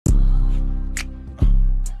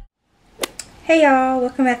Hey y'all,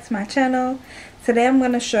 welcome back to my channel. Today I'm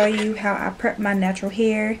going to show you how I prep my natural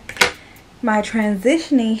hair, my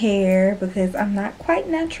transitioning hair, because I'm not quite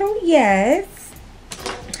natural yet.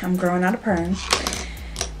 I'm growing out a perm.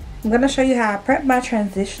 I'm going to show you how I prep my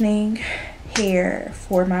transitioning hair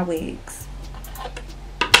for my wigs.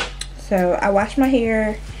 So I washed my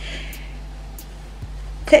hair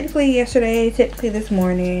technically yesterday, technically this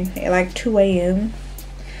morning at like 2 a.m.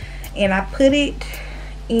 and I put it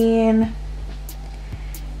in,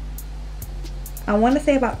 I want to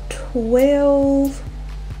say about 12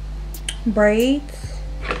 braids.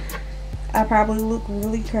 I probably look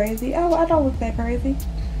really crazy. Oh, I don't look that crazy.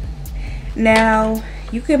 Now,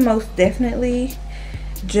 you can most definitely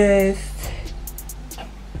just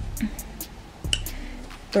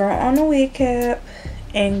throw on a wig cap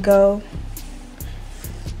and go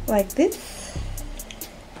like this.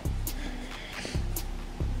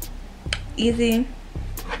 Easy.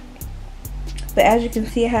 But as you can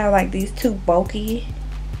see, I have like these two bulky.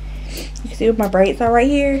 You can see what my braids are right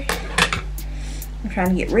here. I'm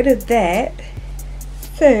trying to get rid of that.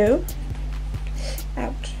 So,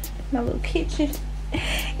 ouch, my little kitchen,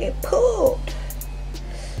 it pulled.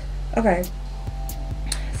 Okay.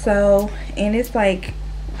 So, and it's like,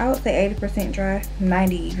 I would say 80% dry,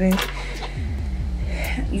 90 even.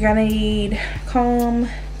 You're gonna need comb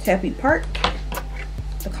to help you part,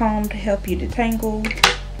 the comb to help you detangle,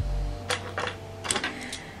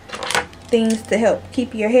 things to help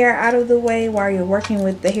keep your hair out of the way while you're working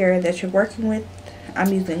with the hair that you're working with.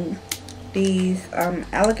 I'm using these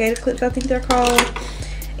alligator clips, I think they're called,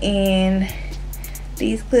 and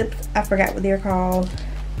these clips, I forgot what they're called,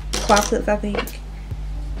 claw clips, I think.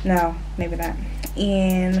 No, maybe not.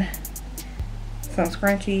 And some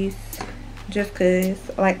scrunchies, just cause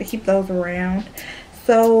I like to keep those around.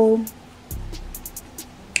 So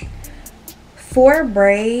 4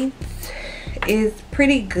 braids is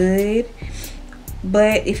pretty good,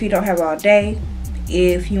 but if you don't have all day,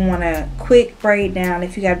 if you want a quick braid down,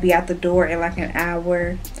 if you got to be out the door in like an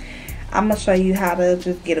hour, I'm gonna show you how to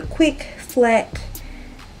just get a quick flat,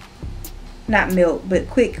 not milk, but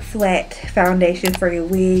quick flat foundation for your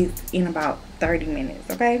wigs in about 30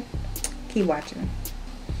 minutes. Okay, keep watching.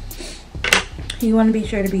 You want to be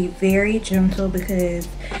sure to be very gentle because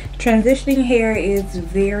transitioning hair is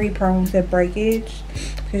very prone to breakage,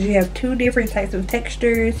 because you have 2 different types of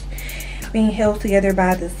textures being held together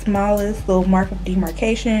by the smallest little mark of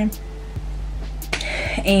demarcation,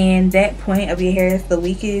 and that point of your hair is the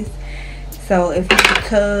weakest. So if you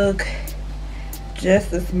tug just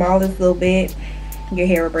the smallest little bit, your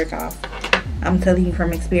hair will break off. I'm telling you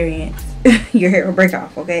from experience. Your hair will break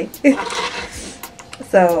off, okay?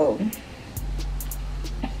 So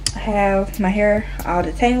I have my hair all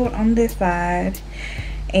detangled on this side,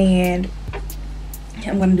 and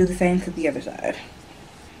I'm going to do the same to the other side.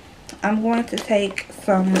 I'm going to take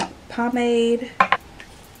some pomade.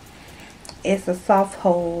 It's a soft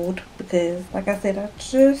hold because, like I said, I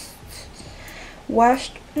just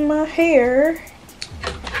washed my hair.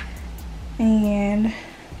 And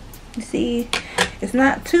you see, it's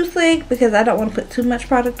not too slick because I don't want to put too much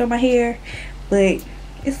product on my hair, but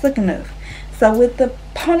it's slick enough. So with the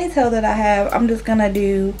ponytail that I have, I'm just going to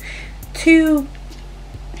do two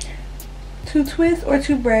twists or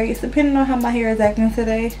 2 braids, depending on how my hair is acting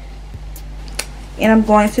today. And I'm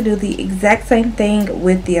going to do the exact same thing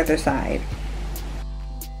with the other side.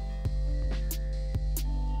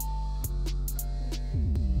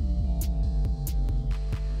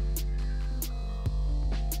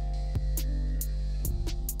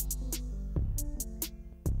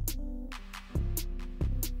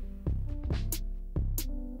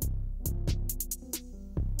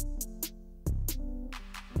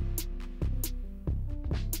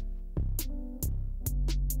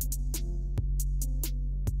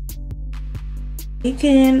 You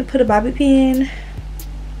can put a bobby pin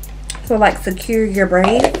to like secure your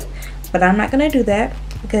braids, but I'm not gonna do that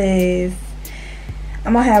because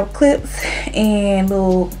I'm gonna have clips and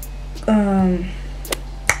little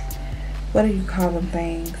what do you call them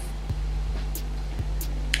things,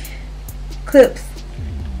 clips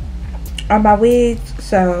on my wigs.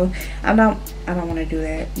 So I don't want to do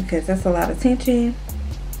that because that's a lot of tension.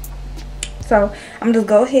 So I'm just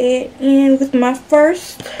go ahead and with my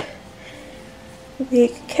first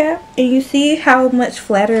wig cap, and you see how much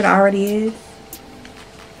flatter it already is.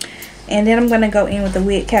 And then I'm going to go in with the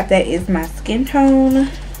wig cap that is my skin tone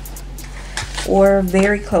or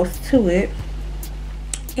very close to it,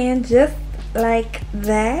 and just like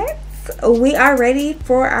that, we are ready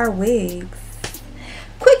for our wigs.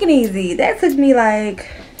 Quick and easy. That took me like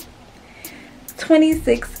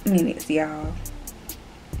 26 minutes, y'all.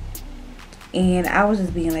 and I was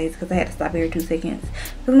just being lazy because I had to stop every 2 seconds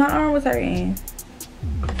because my arm was hurting.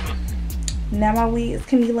 Now my wigs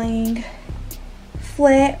can be laying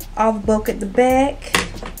flat, all the bulk at the back.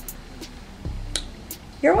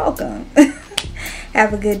 You're welcome.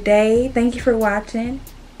 Have a good day. Thank you for watching.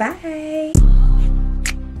 Bye.